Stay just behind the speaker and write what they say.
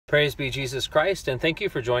Praise be Jesus Christ, and thank you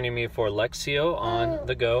for joining me for Lectio on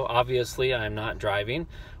the go. Obviously, I'm not driving.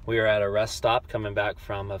 We are at a rest stop coming back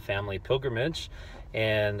from a family pilgrimage,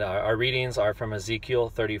 and our readings are from Ezekiel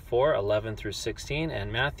 34, 11 through 16,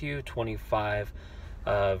 and Matthew 25,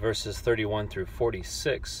 verses 31 through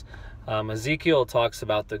 46. Ezekiel talks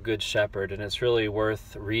about the Good Shepherd, and it's really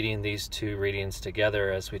worth reading these two readings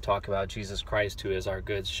together as we talk about Jesus Christ, who is our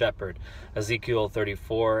Good Shepherd. Ezekiel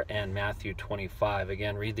 34 and Matthew 25.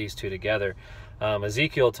 Again, read these two together.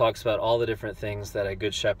 Ezekiel talks about all the different things that a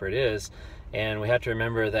Good Shepherd is, and we have to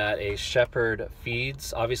remember that a shepherd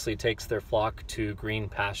feeds, obviously takes their flock to green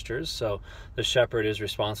pastures, so the shepherd is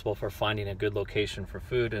responsible for finding a good location for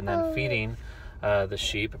food and then feeding the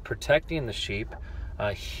sheep, protecting the sheep,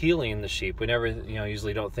 healing the sheep. We never,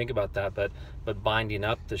 usually don't think about that, but binding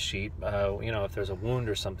up the sheep, if there's a wound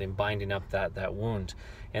or something, binding up that wound.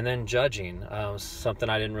 And then judging, something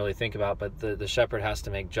I didn't really think about, but the shepherd has to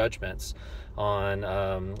make judgments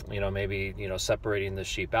on, maybe, separating the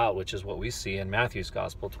sheep out, which is what we see in Matthew's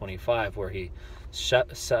Gospel 25, where he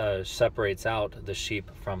separates out the sheep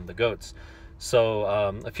from the goats. So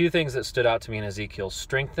a few things that stood out to me in Ezekiel: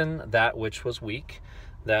 strengthen that which was weak,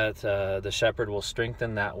 that the shepherd will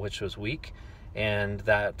strengthen that which was weak, and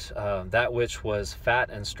that which was fat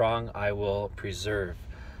and strong I will preserve.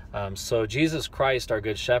 So Jesus Christ, our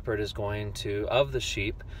Good Shepherd, is going to, of the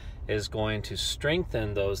sheep, is going to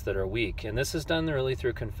strengthen those that are weak. And this is done really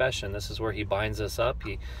through confession. This is where he binds us up.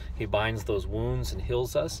 He binds those wounds and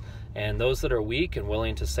heals us. And those that are weak and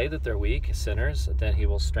willing to say that they're weak, sinners, then he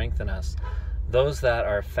will strengthen us. Those that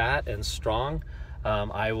are fat and strong,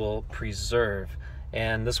 I will preserve.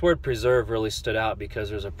 And this word preserve really stood out because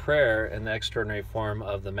there's a prayer in the extraordinary form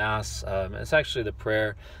of the Mass. It's actually the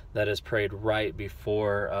prayer that is prayed right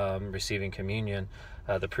before receiving communion.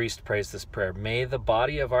 The priest prays this prayer: "May the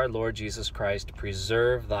body of our Lord Jesus Christ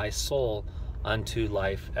preserve thy soul unto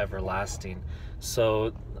life everlasting."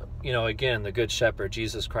 So, again, the Good Shepherd,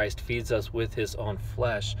 Jesus Christ, feeds us with his own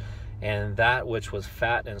flesh, and that which was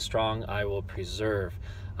fat and strong I will preserve.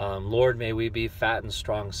 Lord, may we be fat and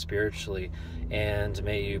strong spiritually, and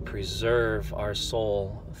may you preserve our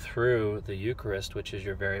soul through the Eucharist, which is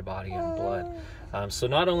your very body and blood. So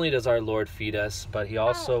not only does our Lord feed us, but he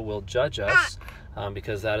also will judge us,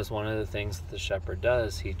 because that is one of the things that the shepherd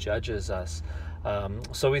does. He judges us.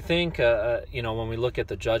 So we think, when we look at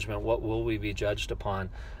the judgment, what will we be judged upon?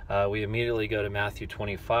 We immediately go to Matthew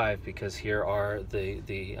 25, because here are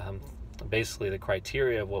basically the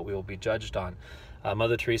criteria of what we will be judged on.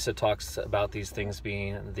 Mother Teresa talks about these things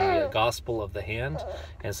being the gospel of the hand,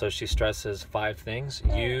 and so she stresses 5 things.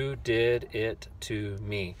 You did it to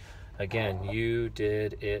me. Again, you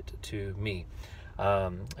did it to me.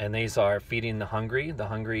 And these are feeding the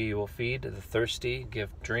hungry you will feed, the thirsty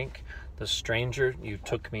give drink, the stranger you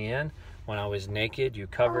took me in, when I was naked you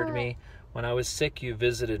covered me, when I was sick you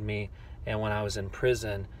visited me, and when I was in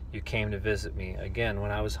prison you came to visit me. Again,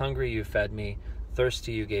 when I was hungry you fed me,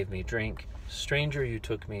 thirsty you gave me drink, stranger you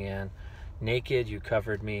took me in, naked you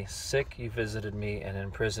covered me, sick you visited me, and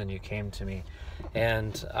in prison you came to me.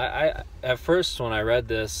 And I at first, when I read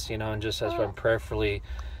this, and just as I'm prayerfully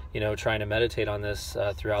trying to meditate on this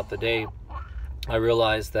throughout the day, I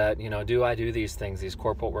realized that, do I do these things, these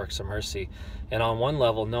corporal works of mercy? And on one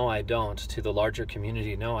level, no, I don't. To the larger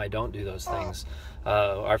community, no, I don't do those things.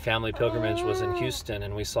 Our family pilgrimage was in Houston,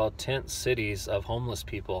 and we saw tent cities of homeless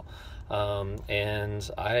people. And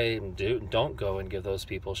I don't go and give those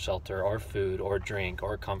people shelter or food or drink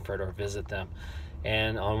or comfort or visit them.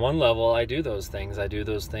 And on one level, I do those things. I do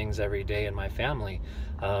those things every day in my family.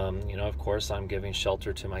 Of course, I'm giving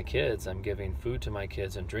shelter to my kids. I'm giving food to my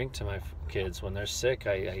kids and drink to my kids. When they're sick,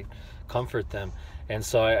 I comfort them. And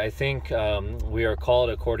so I think we are called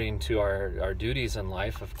according to our duties in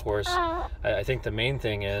life. Of course, I think the main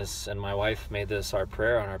thing is, and my wife made this our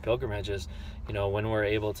prayer on our pilgrimages, when we're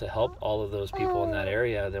able to help all of those people in that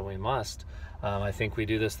area, then we must. I think we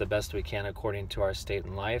do this the best we can according to our state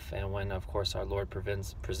in life, and when, of course, our Lord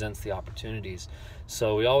presents the opportunities.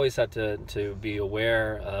 So we always have to be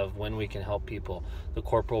aware of when we can help people, the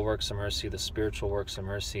corporal works of mercy, the spiritual works of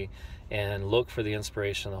mercy, and look for the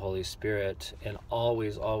inspiration of the Holy Spirit, and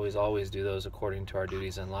always, always, always do those according to our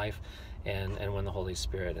duties in life, and when the Holy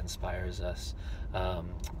Spirit inspires us.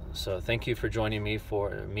 So thank you for joining me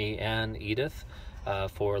and Edith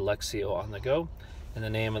for Lectio on the Go. In the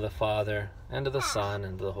name of the Father, and of the Son,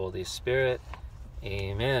 and of the Holy Spirit.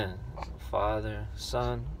 Amen. Father,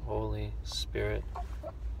 Son, Holy Spirit.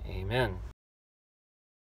 Amen.